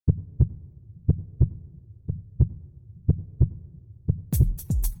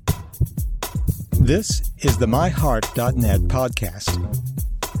This is the MyHeart.net podcast.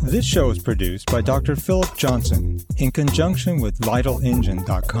 This show is produced by Dr. Philip Johnson in conjunction with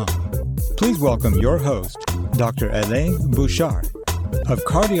VitalEngine.com. Please welcome your host, Dr. Alain Bouchard, a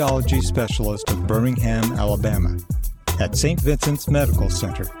cardiology specialist of Birmingham, Alabama, at St. Vincent's Medical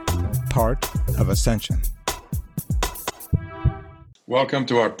Center, part of Ascension. Welcome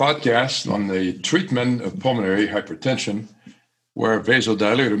to our podcast on the treatment of pulmonary hypertension, where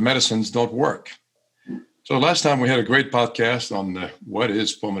vasodilator medicines don't work. So last time we had a great podcast on what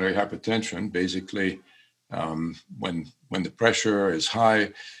is pulmonary hypertension, basically when the pressure is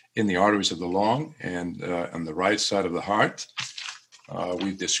high in the arteries of the lung and on the right side of the heart.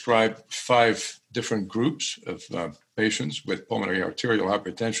 We've described 5 different groups of patients with pulmonary arterial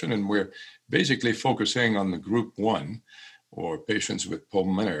hypertension, and we're basically focusing on the group 1, or patients with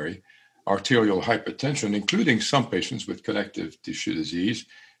pulmonary arterial hypertension, including some patients with connective tissue disease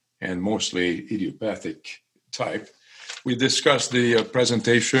and mostly idiopathic type. We discussed the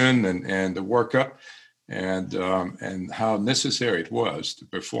presentation and the workup and how necessary it was to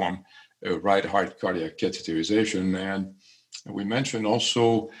perform a right heart cardiac catheterization. And we mentioned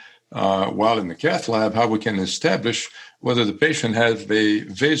also, while in the cath lab, how we can establish whether the patient has a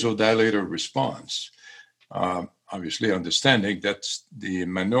vasodilator response. Obviously, understanding that's the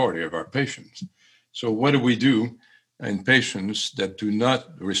minority of our patients. So what do we do in patients that do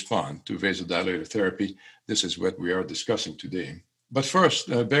not respond to vasodilator therapy? This is what we are discussing today. But first,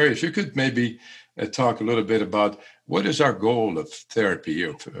 Barry, if you could maybe talk a little bit about what is our goal of therapy,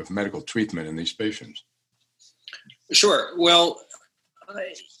 of medical treatment in these patients? Sure. Well,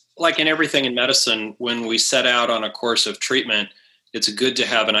 like in everything in medicine, when we set out on a course of treatment, it's good to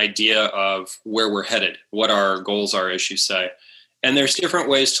have an idea of where we're headed, what our goals are, as you say. And there's different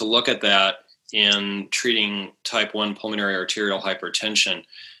ways to look at that in treating type 1 pulmonary arterial hypertension.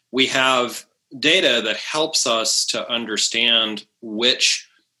 We have data that helps us to understand which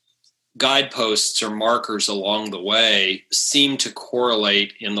guideposts or markers along the way seem to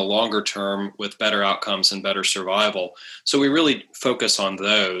correlate in the longer term with better outcomes and better survival. So we really focus on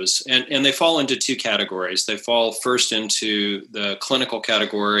those. And they fall into 2 categories. They fall first into the clinical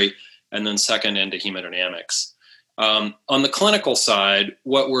category and then second into hemodynamics. On the clinical side,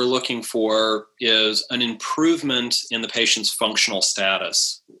 what we're looking for is an improvement in the patient's functional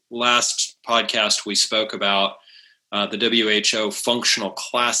status. Last podcast, we spoke about the WHO functional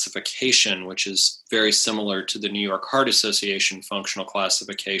classification, which is very similar to the New York Heart Association functional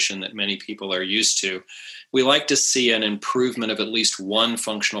classification that many people are used to. We like to see an improvement of at least 1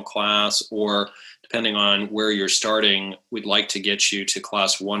 functional class, or depending on where you're starting, we'd like to get you to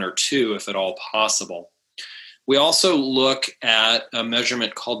class 1 or 2 if at all possible. We also look at a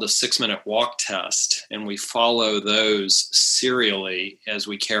measurement called the 6-minute walk test, and we follow those serially as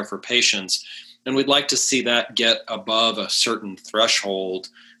we care for patients. And we'd like to see that get above a certain threshold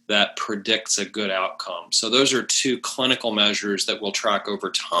that predicts a good outcome. So those are 2 clinical measures that we'll track over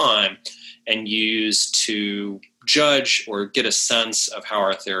time and use to judge or get a sense of how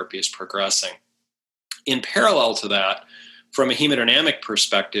our therapy is progressing. In parallel to that, from a hemodynamic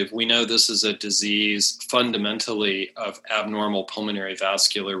perspective, we know this is a disease fundamentally of abnormal pulmonary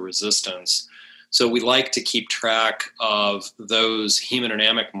vascular resistance. So we like to keep track of those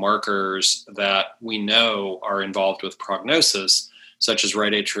hemodynamic markers that we know are involved with prognosis, such as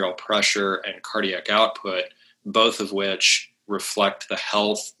right atrial pressure and cardiac output, both of which reflect the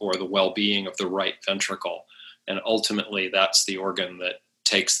health or the well-being of the right ventricle. And ultimately, that's the organ that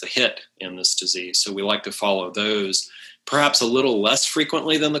takes the hit in this disease. So we like to follow those, perhaps a little less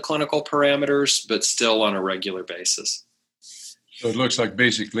frequently than the clinical parameters, but still on a regular basis. So it looks like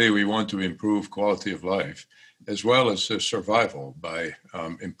basically we want to improve quality of life as well as survival by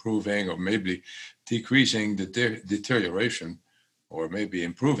improving or maybe decreasing the deterioration or maybe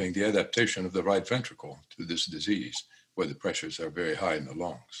improving the adaptation of the right ventricle to this disease where the pressures are very high in the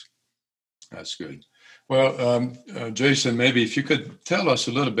lungs. That's good. Well, Jason, maybe if you could tell us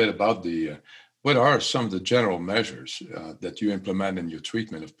a little bit about what are some of the general measures that you implement in your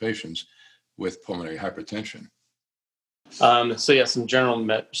treatment of patients with pulmonary hypertension? Some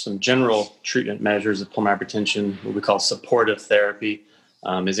general treatment measures of pulmonary hypertension, what we call supportive therapy,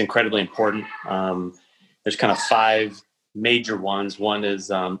 is incredibly important. There's kind of 5 major ones. One is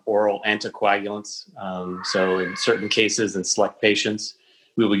oral anticoagulants. So in certain cases, in select patients,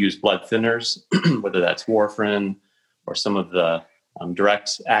 we will use blood thinners, whether that's warfarin or some of the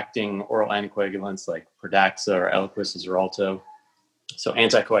direct-acting oral anticoagulants like Pradaxa or Eliquis or Xarelto. So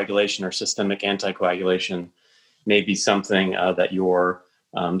anticoagulation or systemic anticoagulation may be something that your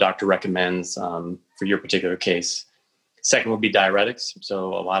doctor recommends for your particular case. Second would be diuretics.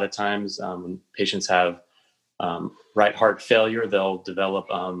 So a lot of times when patients have right heart failure, they'll develop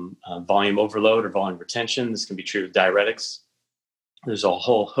volume overload or volume retention. This can be treated with diuretics. There's a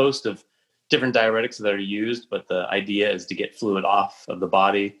whole host of different diuretics that are used, but the idea is to get fluid off of the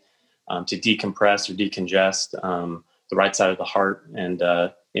body, to decompress or decongest the right side of the heart and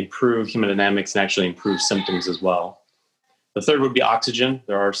improve hemodynamics and actually improve symptoms as well. The third would be oxygen.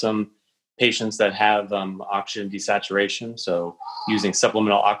 There are some patients that have oxygen desaturation, so using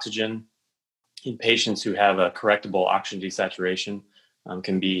supplemental oxygen in patients who have a correctable oxygen desaturation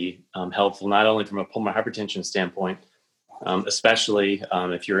can be helpful, not only from a pulmonary hypertension standpoint, especially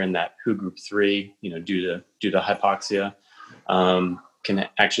if you're in that WHO group 3, due to hypoxia, can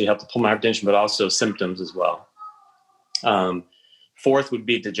actually help the pulmonary hypertension, but also symptoms as well. Fourth would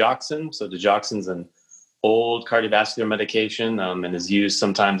be digoxin. So digoxin's an old cardiovascular medication and is used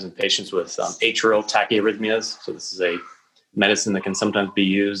sometimes in patients with atrial tachyarrhythmias. So this is a medicine that can sometimes be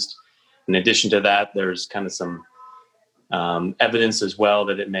used. In addition to that, there's kind of some evidence as well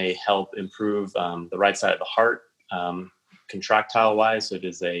that it may help improve the right side of the heart contractile-wise. So it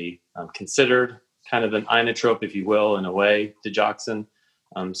is a considered kind of an inotrope, if you will, in a way, digoxin.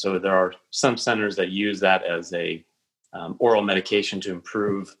 So there are some centers that use that as a oral medication to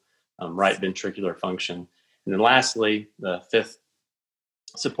improve right ventricular function. And then lastly, the fifth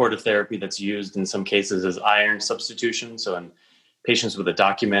supportive therapy that's used in some cases is iron substitution. So in patients with a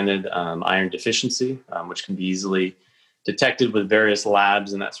documented iron deficiency, which can be easily detected with various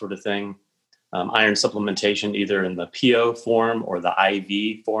labs and that sort of thing, iron supplementation either in the PO form or the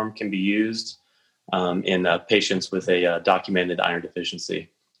IV form can be used in patients with a documented iron deficiency.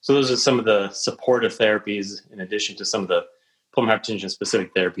 So those are some of the supportive therapies in addition to some of the pulmonary hypertension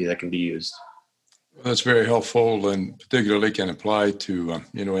specific therapy that can be used. That's very helpful and particularly can apply to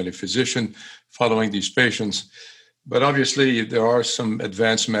any physician following these patients. But obviously, there are some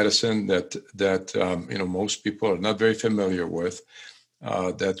advanced medicine that most people are not very familiar with.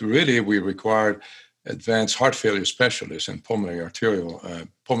 That really we require advanced heart failure specialists and pulmonary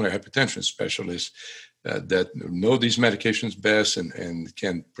hypertension specialists that know these medications best and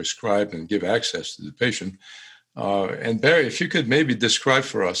can prescribe and give access to the patient. And Barry, if you could maybe describe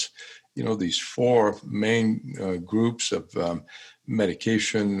for us, these four main groups of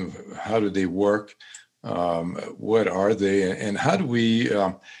medication, how do they work? What are they, and how do we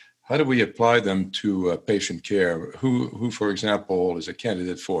apply them to patient care? Who, for example, is a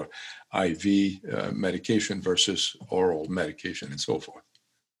candidate for IV medication versus oral medication, and so forth?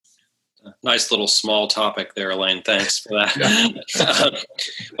 Nice little small topic there, Elaine. Thanks for that.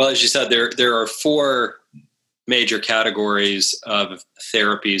 Well, as you said, there are four major categories of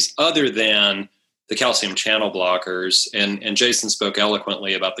therapies other than the calcium channel blockers. And Jason spoke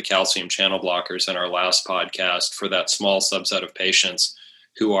eloquently about the calcium channel blockers in our last podcast for that small subset of patients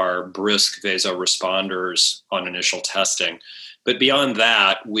who are brisk vasoresponders on initial testing. But beyond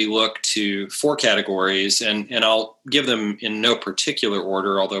that, we look to four categories, and I'll give them in no particular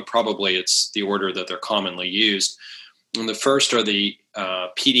order, although probably it's the order that they're commonly used. And the first are the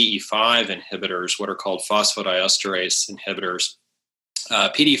PDE5 inhibitors, what are called phosphodiesterase inhibitors.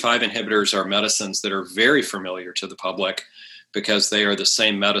 PDE5 inhibitors are medicines that are very familiar to the public because they are the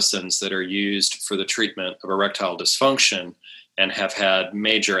same medicines that are used for the treatment of erectile dysfunction and have had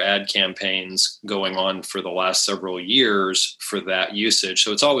major ad campaigns going on for the last several years for that usage.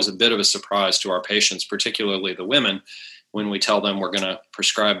 So it's always a bit of a surprise to our patients, particularly the women, when we tell them we're going to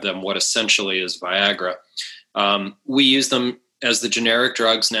prescribe them what essentially is Viagra. We use them as the generic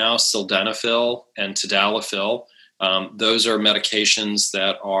drugs now, sildenafil and tadalafil. Those are medications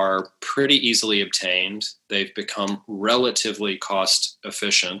that are pretty easily obtained. They've become relatively cost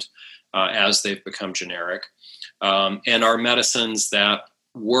efficient as they've become generic, and are medicines that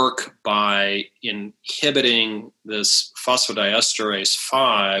work by inhibiting this phosphodiesterase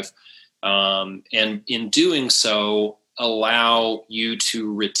 5, and in doing so, allow you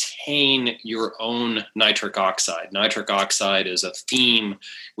to retain your own nitric oxide. Nitric oxide is a theme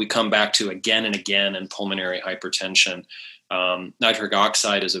we come back to again and again in pulmonary hypertension. Nitric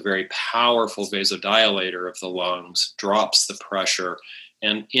oxide is a very powerful vasodilator of the lungs, drops the pressure,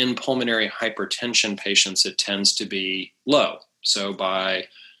 and in pulmonary hypertension patients, it tends to be low. So by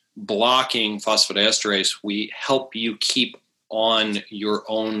blocking phosphodiesterase, we help you keep on your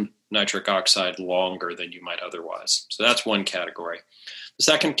own nitric oxide longer than you might otherwise. So that's one category. The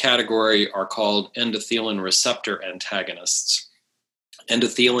second category are called endothelin receptor antagonists.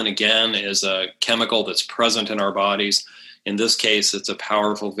 Endothelin, again, is a chemical that's present in our bodies. In this case, it's a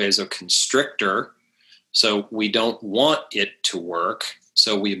powerful vasoconstrictor, so we don't want it to work.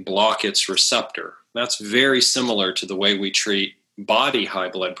 So we block its receptor. That's very similar to the way we treat body high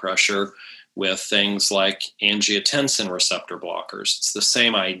blood pressure with things like angiotensin receptor blockers. It's the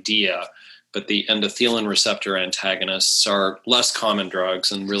same idea, but the endothelin receptor antagonists are less common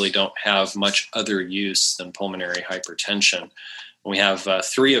drugs and really don't have much other use than pulmonary hypertension. We have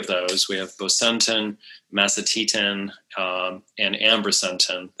 3 of those. We have bosentan, macitentan, and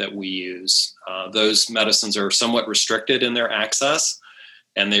ambrisentan that we use. Those medicines are somewhat restricted in their access,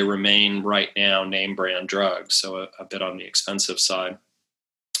 and they remain right now name brand drugs, so a bit on the expensive side.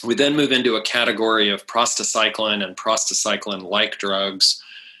 We then move into a category of prostacyclin and prostacyclin-like drugs.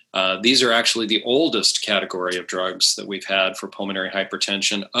 These are actually the oldest category of drugs that we've had for pulmonary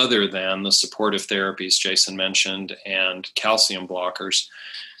hypertension, other than the supportive therapies Jason mentioned and calcium blockers.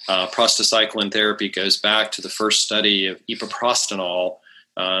 Prostacyclin therapy goes back to the first study of epoprostenol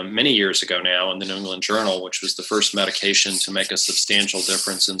many years ago now in the New England Journal, which was the first medication to make a substantial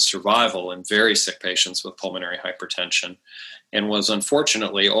difference in survival in very sick patients with pulmonary hypertension, and was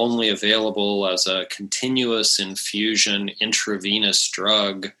unfortunately only available as a continuous infusion intravenous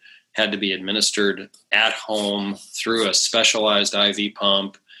drug, had to be administered at home through a specialized IV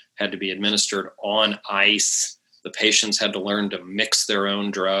pump, had to be administered on ice. The patients had to learn to mix their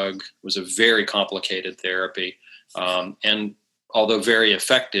own drug. It was a very complicated therapy, and although very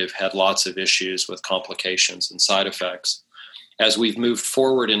effective, had lots of issues with complications and side effects. As we've moved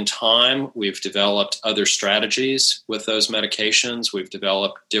forward in time, we've developed other strategies with those medications. We've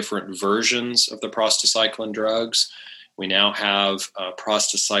developed different versions of the prostacyclin drugs. We now have a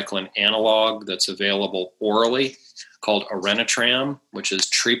prostacyclin analog that's available orally called Orenitram, which is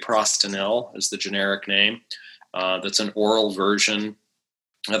treprostinil is the generic name. That's an oral version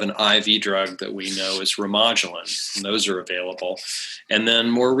of an IV drug that we know is Remodulin, and those are available. And then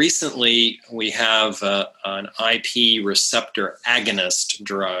more recently, we have an IP receptor agonist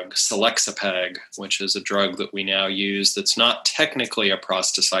drug, Selexipag, which is a drug that we now use that's not technically a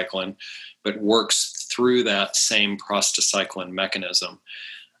prostacyclin, but works through that same prostacyclin mechanism.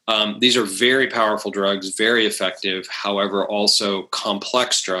 These are very powerful drugs, very effective, however, also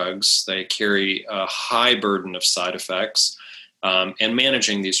complex drugs. They carry a high burden of side effects. And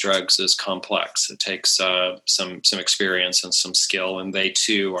managing these drugs is complex. It takes some experience and some skill, and they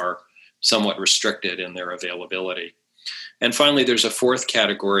too are somewhat restricted in their availability. And finally, there's a 4th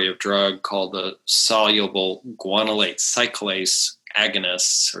category of drug called the soluble guanylate cyclase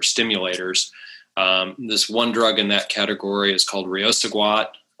agonists or stimulators. This one drug in that category is called Riociguat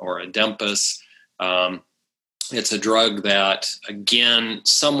or Adempas. It's a drug that, again,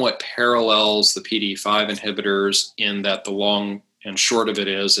 somewhat parallels the PDE5 inhibitors in that the long and short of it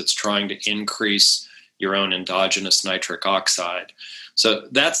is it's trying to increase your own endogenous nitric oxide. So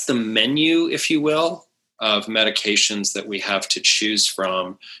that's the menu, if you will, of medications that we have to choose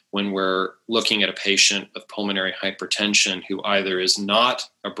from when we're looking at a patient with pulmonary hypertension who either is not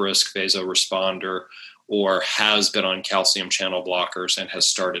a brisk vasoresponder or has been on calcium channel blockers and has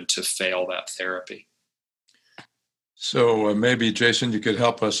started to fail that therapy. So maybe, Jason, you could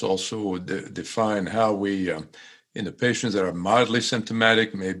help us also define how we, in the patients that are mildly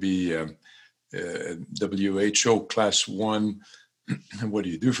symptomatic, maybe WHO class 1, what do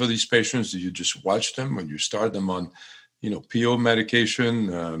you do for these patients? Do you just watch them when you start them on, PO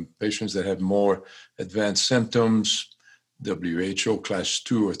medication? Patients that have more advanced symptoms, WHO class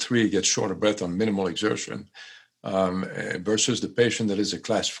 2 or 3 get short of breath on minimal exertion, versus the patient that is a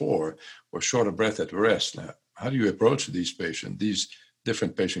class 4 or short of breath at rest. Now, how do you approach these patients, these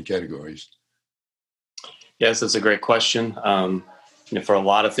different patient categories? Yes, that's a great question. For a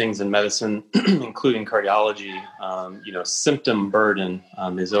lot of things in medicine, including cardiology, symptom burden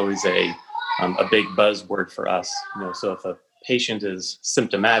is always a big buzzword for us. So if a patient is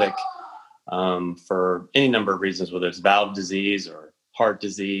symptomatic for any number of reasons, whether it's valve disease or heart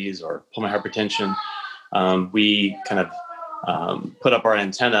disease or pulmonary hypertension, we kind of put up our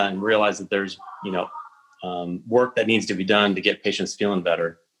antenna and realize that there's work that needs to be done to get patients feeling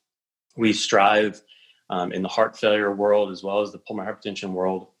better. We strive in the heart failure world as well as the pulmonary hypertension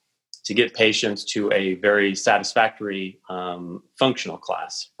world to get patients to a very satisfactory functional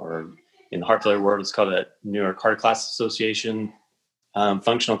class, or in the heart failure world, it's called a New York Heart Class Association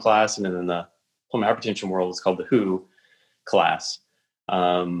functional class, and then in the pulmonary hypertension world, it's called the WHO class.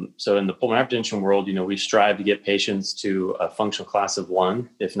 So in the pulmonary hypertension world, we strive to get patients to a functional class of 1,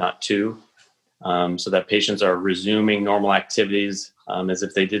 if not 2. So that patients are resuming normal activities as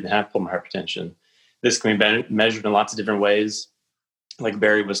if they didn't have pulmonary hypertension. This can be measured in lots of different ways, like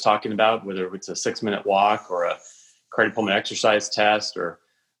Barry was talking about, whether it's a 6-minute walk or a cardiopulmonary exercise test or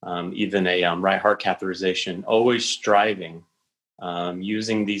even a right heart catheterization, always striving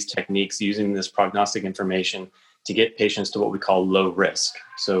using these techniques, using this prognostic information to get patients to what we call low risk.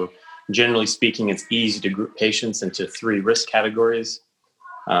 So generally speaking, it's easy to group patients into 3 risk categories.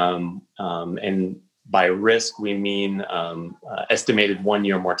 And by risk, we mean estimated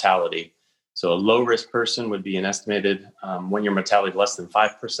 1-year mortality. So a low-risk person would be an estimated 1-year mortality less than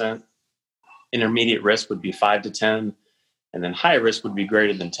 5%. Intermediate risk would be 5 to 10. And then high risk would be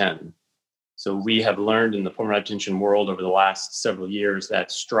greater than 10. So we have learned in the pulmonary hypertension world over the last several years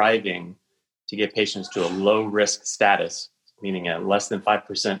that striving to get patients to a low-risk status, meaning a less than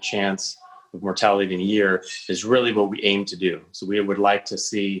 5% chance of mortality in a year, is really what we aim to do. So we would like to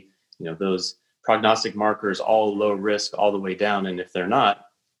see, those prognostic markers all low risk all the way down. And if they're not,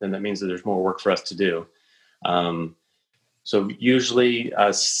 then that means that there's more work for us to do. So usually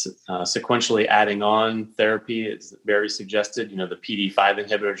sequentially adding on therapy is very suggested. The PDE5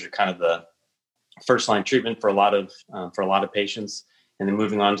 inhibitors are kind of the first line treatment for a lot of patients. And then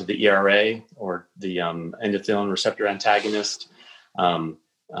moving on to the ERA or the endothelin receptor antagonist,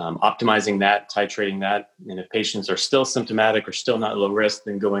 optimizing that, titrating that. And if patients are still symptomatic or still not low risk,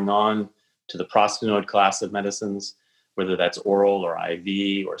 then going on to the prostanoid class of medicines, whether that's oral or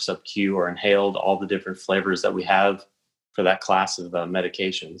IV or sub-Q or inhaled, all the different flavors that we have for that class of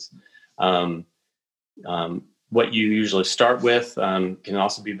medications. What you usually start with can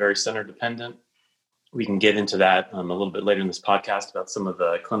also be very center dependent. We can get into that a little bit later in this podcast about some of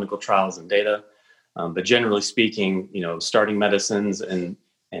the clinical trials and data. But generally speaking, starting medicines and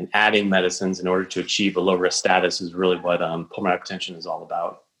adding medicines in order to achieve a low risk status is really what pulmonary hypertension is all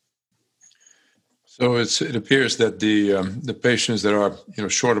about. So it appears that the patients that are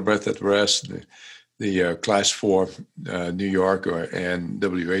short of breath at rest, the class 4 New York and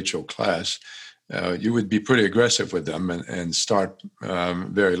WHO class, you would be pretty aggressive with them and start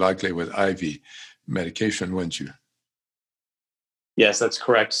very likely with IV medication, wouldn't you? Yes, that's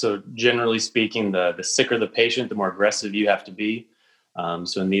correct. So generally speaking, the sicker the patient, the more aggressive you have to be.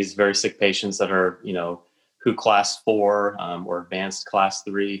 So in these very sick patients that are, WHO class 4 or advanced class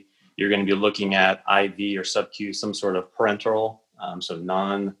 3, you're going to be looking at IV or sub-Q, some sort of parenteral, so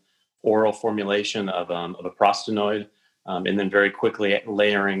non-oral formulation of a prostanoid, and then very quickly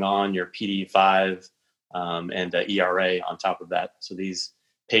layering on your PDE5 and ERA on top of that. So these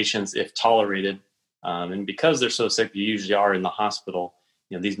patients, if tolerated, and because they're so sick, you usually are in the hospital,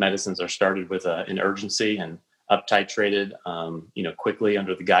 these medicines are started with an urgency and up titrated, quickly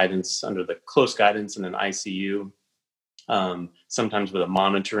under the close guidance in an ICU. Sometimes with a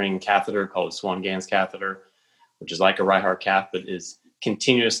monitoring catheter called a Swan-Ganz catheter, which is like a Reihart cath, but is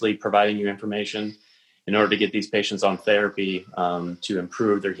continuously providing you information in order to get these patients on therapy to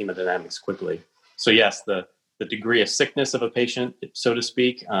improve their hemodynamics quickly. So yes, the degree of sickness of a patient, so to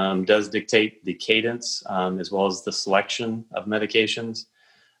speak, does dictate the cadence as well as the selection of medications.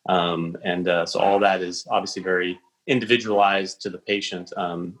 So all that is obviously very individualized to the patient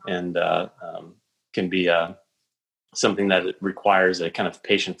and can be something that requires a kind of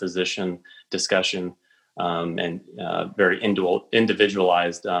patient-physician discussion and very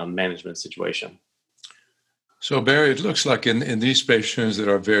individualized management situation. So, Barry, it looks like in these patients that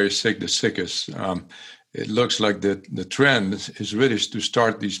are very sick, the sickest, it looks like the trend is really to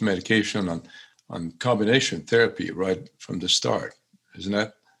start these medication on combination therapy right from the start. Isn't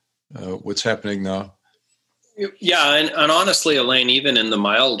that what's happening now? Yeah, and honestly, Elaine, even in the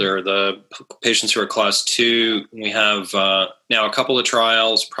milder, the patients who are class 2, we have now a couple of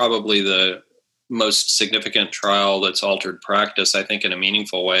trials. Probably the most significant trial that's altered practice, I think, in a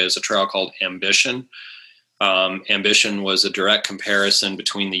meaningful way is a trial called Ambition. Ambition was a direct comparison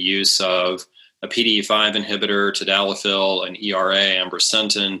between the use of a PDE5 inhibitor, tadalafil, and ERA,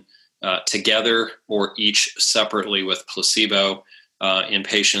 ambrisentan, together or each separately with placebo in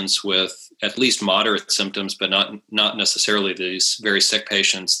patients with at least moderate symptoms, but not necessarily these very sick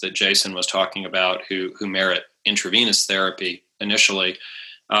patients that Jason was talking about who merit intravenous therapy initially.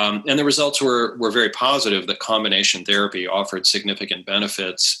 And the results were very positive that combination therapy offered significant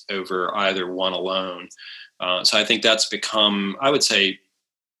benefits over either one alone. So I think that's become, I would say,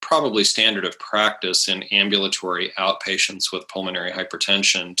 probably standard of practice in ambulatory outpatients with pulmonary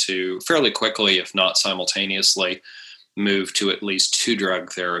hypertension to fairly quickly, if not simultaneously, move to at least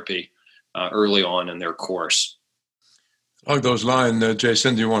 2-drug therapy early on in their course. Along those lines,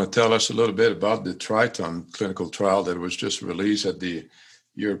 Jason, do you want to tell us a little bit about the Triton clinical trial that was just released at the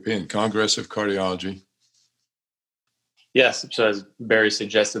European Congress of Cardiology? Yes, so as Barry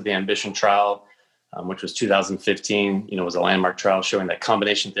suggested, the Ambition trial, which was 2015, was a landmark trial showing that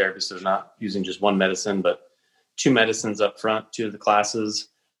combination therapy, so not using just one medicine, but 2 medicines up front, 2 of the classes,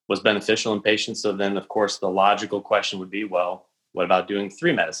 was beneficial in patients. So then, of course, the logical question would be, well, what about doing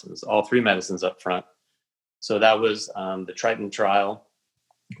 3 medicines, all 3 medicines up front? So that was the Triton trial,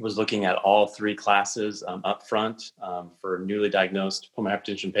 was looking at all 3 classes up front for newly diagnosed pulmonary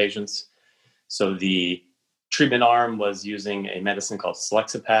hypertension patients. So the treatment arm was using a medicine called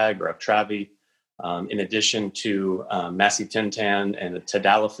selexipag or Uptravi, in addition to macitentan and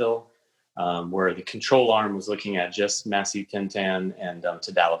tadalafil, where the control arm was looking at just macitentan and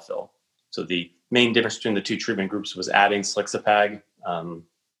tadalafil. So the main difference between the 2 treatment groups was adding selexipag,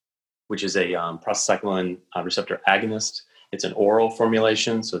 which is a prostacyclin receptor agonist. It's an oral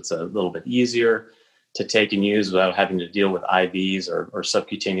formulation, so it's a little bit easier to take and use without having to deal with IVs or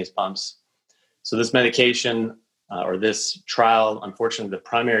subcutaneous pumps. So this medication or this trial, unfortunately, the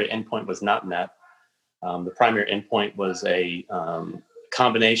primary endpoint was not met. The primary endpoint was a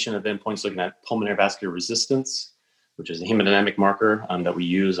combination of endpoints looking at pulmonary vascular resistance, which is a hemodynamic marker that we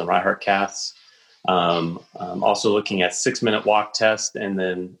use on right heart caths. Also looking at 6-minute walk test, and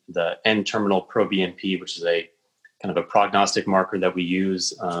then the N-terminal proBNP, which is a kind of a prognostic marker that we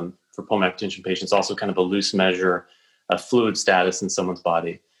use for pulmonary hypertension patients, also kind of a loose measure of fluid status in someone's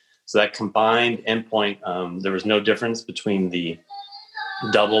body. So that combined endpoint, there was no difference between the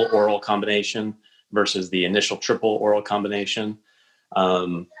double oral combination versus the initial triple oral combination.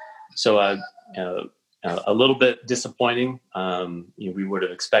 So a little bit disappointing. We would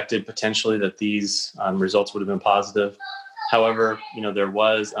have expected potentially that these results would have been positive. However, there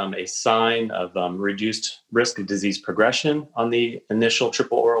was a sign of reduced risk of disease progression on the initial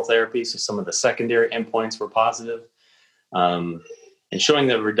triple oral therapy. So some of the secondary endpoints were positive. And showing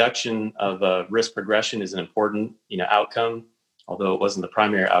that reduction of risk progression is an important, outcome, although it wasn't the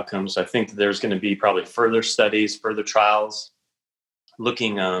primary outcome. So I think that there's going to be probably further studies, further trials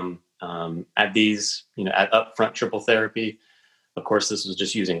looking at these, at upfront triple therapy. Of course, this was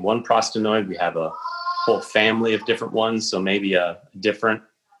just using one prostanoid. We have a whole family of different ones. So maybe a different,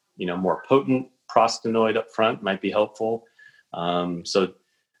 more potent prostanoid up front might be helpful. So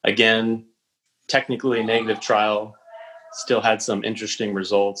again, technically a negative trial, still had some interesting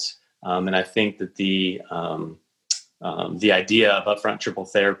results. And I think that the idea of upfront triple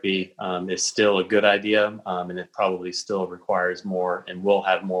therapy is still a good idea. And it probably still requires more and will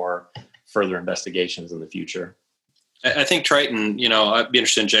have more further investigations in the future. I think Triton, I'd be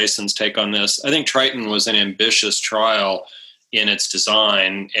interested in Jason's take on this. I think Triton was an ambitious trial in its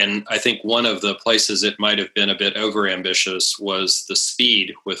design. And I think one of the places it might have been a bit overambitious was the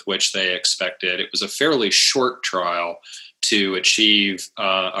speed with which they expected. It was a fairly short trial to achieve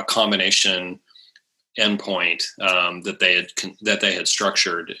a combination endpoint that they had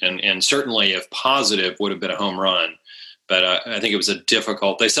structured. And certainly if positive would have been a home run. But I think it was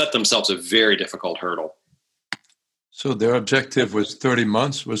they set themselves a very difficult hurdle. So their objective was 30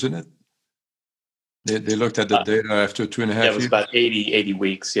 months, wasn't it? They looked at the data after 2.5 years? Yeah, it was about 80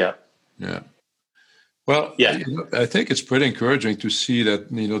 weeks, yeah. Yeah. Well, yeah. I think it's pretty encouraging to see that,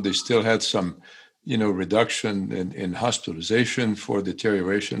 they still had some, reduction in hospitalization for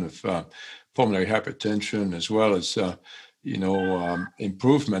deterioration of pulmonary hypertension, as well as,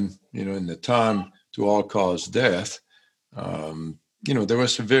 improvement, in the time to all-cause death. There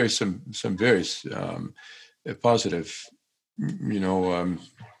was some very positive,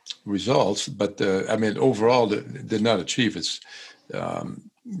 results, but overall, it did not achieve its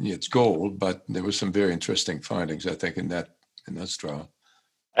goal. But there were some very interesting findings, I think, in that trial.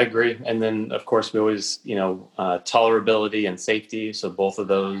 I agree, and then of course we always, tolerability and safety. So both of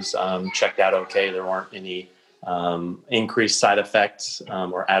those checked out okay. There weren't any increased side effects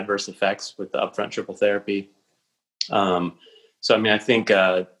or adverse effects with the upfront triple therapy. I think.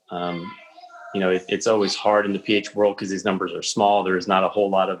 It's always hard in the PH world because these numbers are small. There is not a whole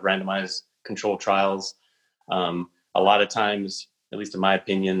lot of randomized controlled trials. A lot of times, at least in my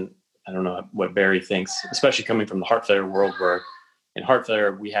opinion, I don't know what Barry thinks, especially coming from the heart failure world, where in heart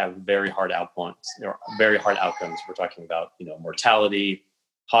failure, we have very hard outcomes. We're talking about, mortality,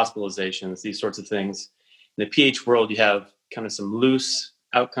 hospitalizations, these sorts of things. In the PH world, you have kind of some loose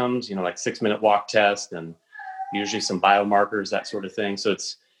outcomes, like 6-minute walk test and usually some biomarkers, that sort of thing. So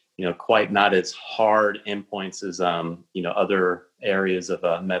it's, quite not as hard endpoints as, other areas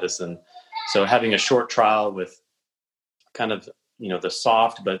of medicine. So having a short trial with kind of, the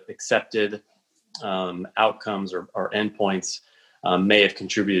soft but accepted outcomes or endpoints may have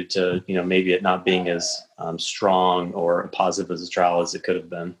contributed to, maybe it not being as strong or positive as a trial as it could have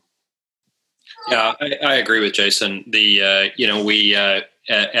been. Yeah, I agree with Jason. We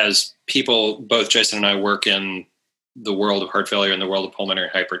as people, both Jason and I work in the world of heart failure and the world of pulmonary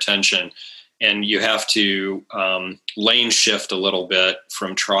hypertension. And you have to lane shift a little bit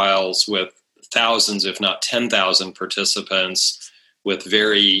from trials with thousands, if not 10,000 participants with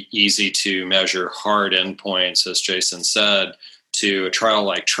very easy to measure hard endpoints, as Jason said, to a trial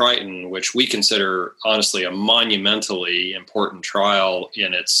like Triton, which we consider honestly a monumentally important trial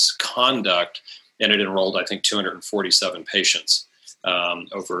in its conduct. And it enrolled, I think, 247 patients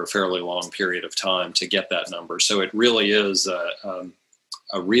over a fairly long period of time to get that number. So it really is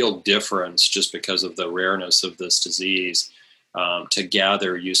a real difference just because of the rareness of this disease to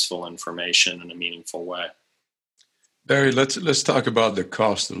gather useful information in a meaningful way. Barry, let's talk about the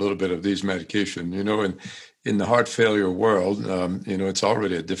cost a little bit of these medications. In the heart failure world, it's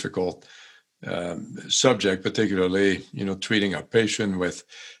already a difficult subject, particularly, treating a patient with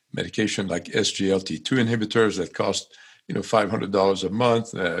medication like SGLT2 inhibitors that cost, $500 a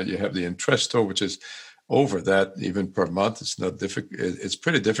month. You have the Entresto, which is over that even per month. It's not difficult. It's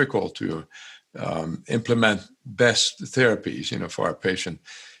pretty difficult to implement best therapies, for our patient.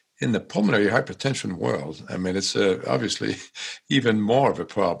 In the pulmonary hypertension world, it's obviously even more of a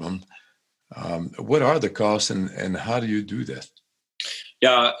problem. What are the costs and how do you do that?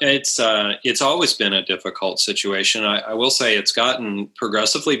 Yeah, it's always been a difficult situation. I will say it's gotten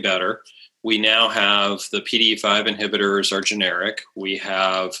progressively better. We now have the PDE5 inhibitors are generic. We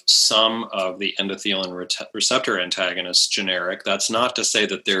have some of the endothelin receptor antagonists generic. That's not to say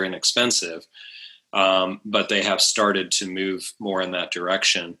that they're inexpensive, but they have started to move more in that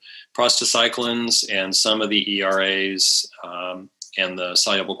direction. Prostacyclins and some of the ERAs and the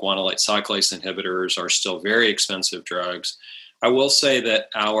soluble guanylate cyclase inhibitors are still very expensive drugs. I will say that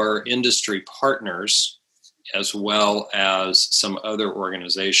our industry partners, as well as some other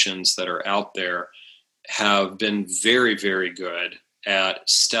organizations that are out there, have been very, very good at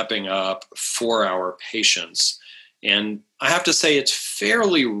stepping up for our patients. And I have to say it's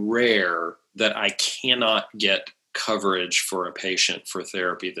fairly rare that I cannot get coverage for a patient for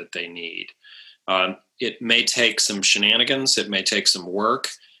therapy that they need. It may take some shenanigans. It may take some work.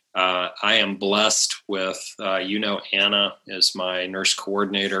 I am blessed with, Anna is my nurse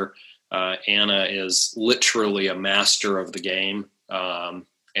coordinator. Anna is literally a master of the game.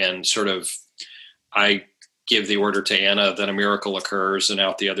 And I give the order to Anna, then a miracle occurs, and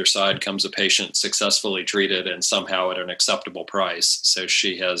out the other side comes a patient successfully treated and somehow at an acceptable price. So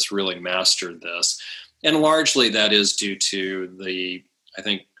she has really mastered this. And largely that is due to the, I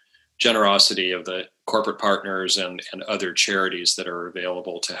think, generosity of the corporate partners and other charities that are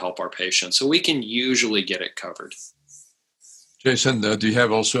available to help our patients. So we can usually get it covered. Jason, do you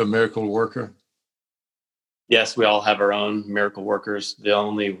have also a miracle worker? Yes, we all have our own miracle workers. The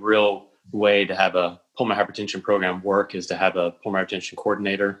only real way to have a pulmonary hypertension program work is to have a pulmonary hypertension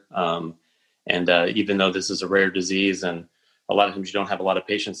coordinator. And even though this is a rare disease and a lot of times you don't have a lot of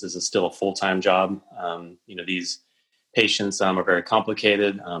patients, this is still a full-time job. These patients are very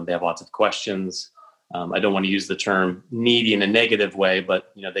complicated. They have lots of questions. I don't want to use the term needy in a negative way,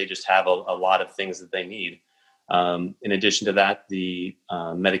 but they just have a lot of things that they need. In addition to that, the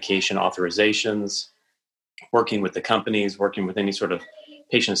medication authorizations, working with the companies, working with any sort of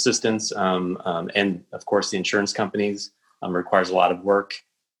patient assistance, and of course the insurance companies requires a lot of work,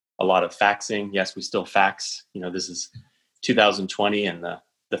 a lot of faxing. Yes, we still fax. This is 2020 and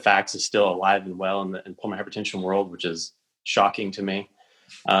the fax is still alive and well in the pulmonary hypertension world, which is shocking to me.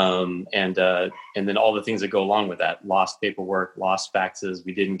 And then all the things that go along with that: lost paperwork, lost faxes.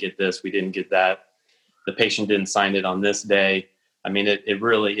 We didn't get this, we didn't get that. The patient didn't sign it on this day. It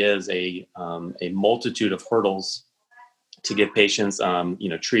really is a multitude of hurdles to get patients,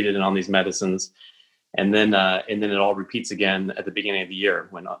 treated and on these medicines. And then it all repeats again at the beginning of the year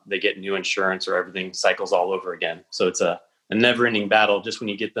when they get new insurance or everything cycles all over again. So it's a never-ending battle. Just when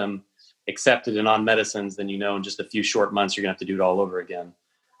you get them accepted and on medicines, then in just a few short months, you're going to have to do it all over again.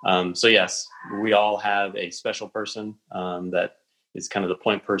 So yes, we all have a special person that is kind of the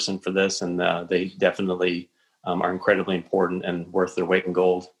point person for this, and they definitely are incredibly important and worth their weight in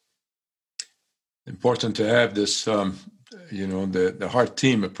gold. Important to have this, the heart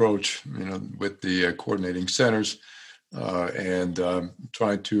team approach, with the coordinating centers and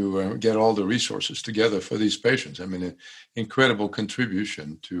trying to get all the resources together for these patients. An incredible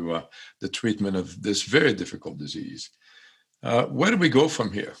contribution to the treatment of this very difficult disease. Where do we go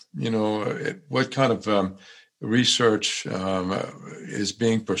from here? What kind of research is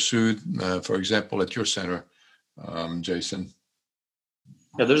being pursued, for example, at your center, Jason?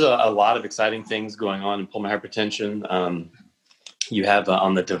 Yeah, there's a lot of exciting things going on in pulmonary hypertension. You have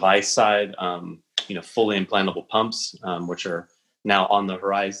on the device side, fully implantable pumps, which are now on the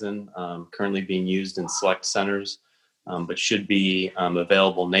horizon, currently being used in select centers, but should be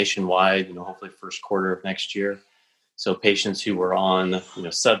available nationwide, hopefully first quarter of next year. So patients who were on,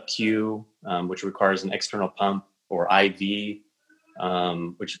 sub-Q, which requires an external pump, or IV,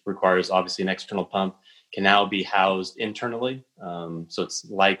 which requires obviously an external pump, can now be housed internally. So it's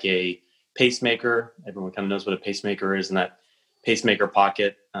like a pacemaker. Everyone kind of knows what a pacemaker is, and that pacemaker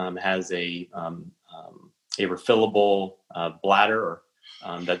pocket has a refillable bladder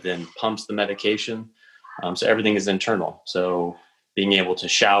that then pumps the medication. So everything is internal. So being able to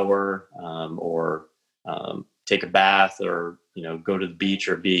shower or take a bath or go to the beach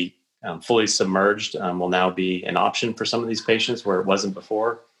or be fully submerged will now be an option for some of these patients where it wasn't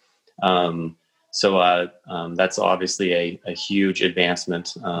before. So that's obviously a huge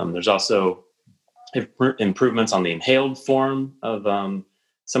advancement. There's also improvements on the inhaled form of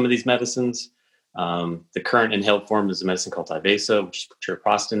some of these medicines. The current inhaled form is a medicine called Tyvaso, which is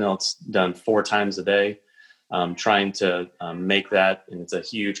treprostinil. It's done 4 times a day. Trying to make that, and it's a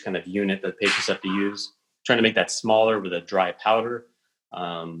huge kind of unit that patients have to use, trying to make that smaller with a dry powder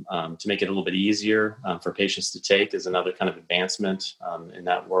to make it a little bit easier for patients to take is another kind of advancement in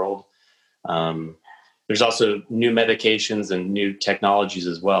that world. There's also new medications and new technologies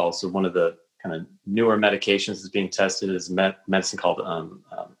as well. So one of the kind of newer medications that's being tested is medicine called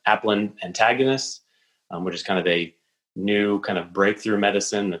apelin antagonists, which is kind of a new kind of breakthrough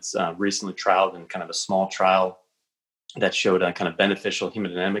medicine that's recently trialed in kind of a small trial that showed kind of beneficial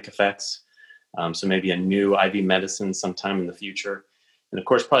hemodynamic effects. So maybe a new IV medicine sometime in the future. And of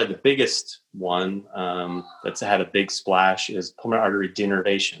course, probably the biggest one that's had a big splash is pulmonary artery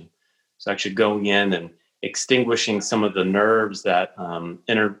denervation. So actually going in and extinguishing some of the nerves that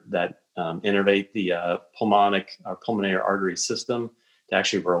innervate the pulmonary artery system to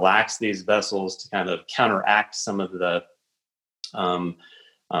actually relax these vessels to kind of counteract some of the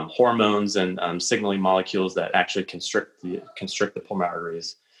hormones and signaling molecules that actually constrict the pulmonary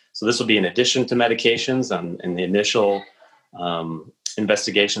arteries. So this will be in addition to medications, and the initial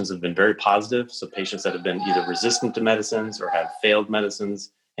investigations have been very positive. So patients that have been either resistant to medicines or have failed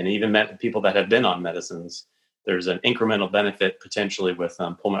medicines, and even people that have been on medicines, there's an incremental benefit potentially with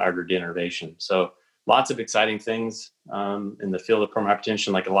pulmonary artery denervation. So lots of exciting things in the field of pulmonary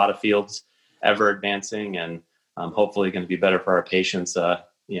hypertension, like a lot of fields ever advancing, and hopefully going to be better for our patients,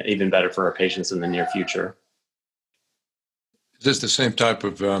 even better for our patients in the near future. Is this the same type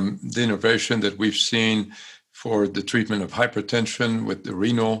of denervation that we've seen for the treatment of hypertension with the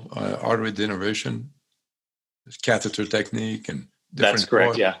renal artery denervation? This catheter technique and different. That's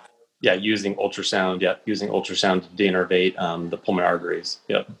correct. Yeah. Using ultrasound. Using ultrasound to denervate the pulmonary arteries.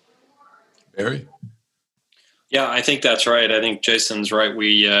 Yep. Barry? Yeah, I think that's right. I think Jason's right.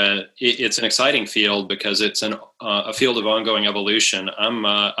 It's an exciting field because it's a field of ongoing evolution.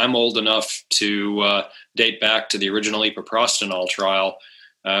 I'm old enough to date back to the original epoprostenol trial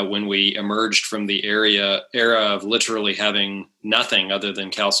when we emerged from the era of literally having nothing other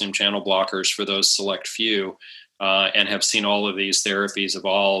than calcium channel blockers for those select few, and have seen all of these therapies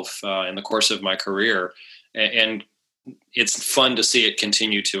evolve in the course of my career. And it's fun to see it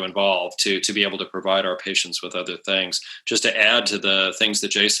continue to evolve to be able to provide our patients with other things. Just to add to the things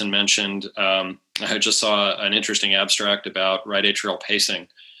that Jason mentioned, I just saw an interesting abstract about right atrial pacing,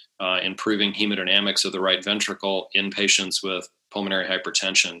 improving hemodynamics of the right ventricle in patients with pulmonary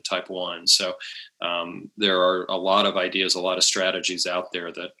hypertension type 1. So there are a lot of ideas, a lot of strategies out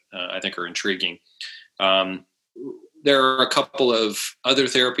there that I think are intriguing. There are a couple of other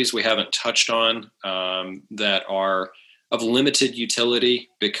therapies we haven't touched on that are of limited utility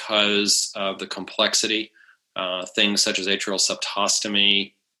because of the complexity. Things such as atrial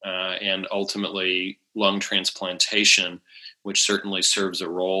septostomy and ultimately lung transplantation, which certainly serves a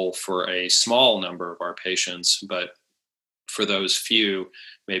role for a small number of our patients, but for those few,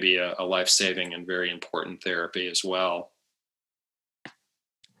 maybe a life-saving and very important therapy as well.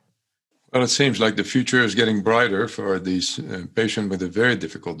 Well, it seems like the future is getting brighter for these patients with a very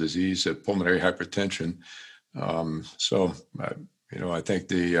difficult disease, pulmonary hypertension. I think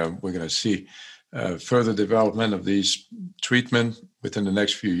we're going to see further development of these treatment within the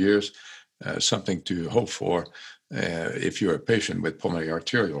next few years, something to hope for if you're a patient with pulmonary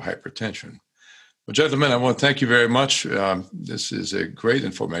arterial hypertension. Well, gentlemen, I want to thank you very much. This is a great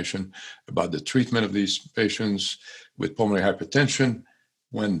information about the treatment of these patients with pulmonary hypertension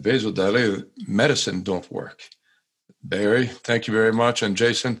when vasodilator medicine don't work. Barry, thank you very much. And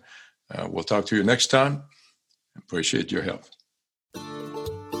Jason, we'll talk to you next time. Appreciate your help.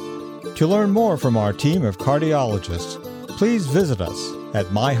 To learn more from our team of cardiologists, please visit us at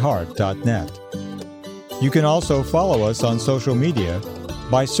myheart.net. You can also follow us on social media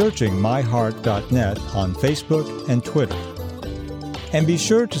by searching myheart.net on Facebook and Twitter. And be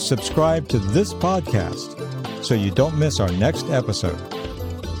sure to subscribe to this podcast so you don't miss our next episode.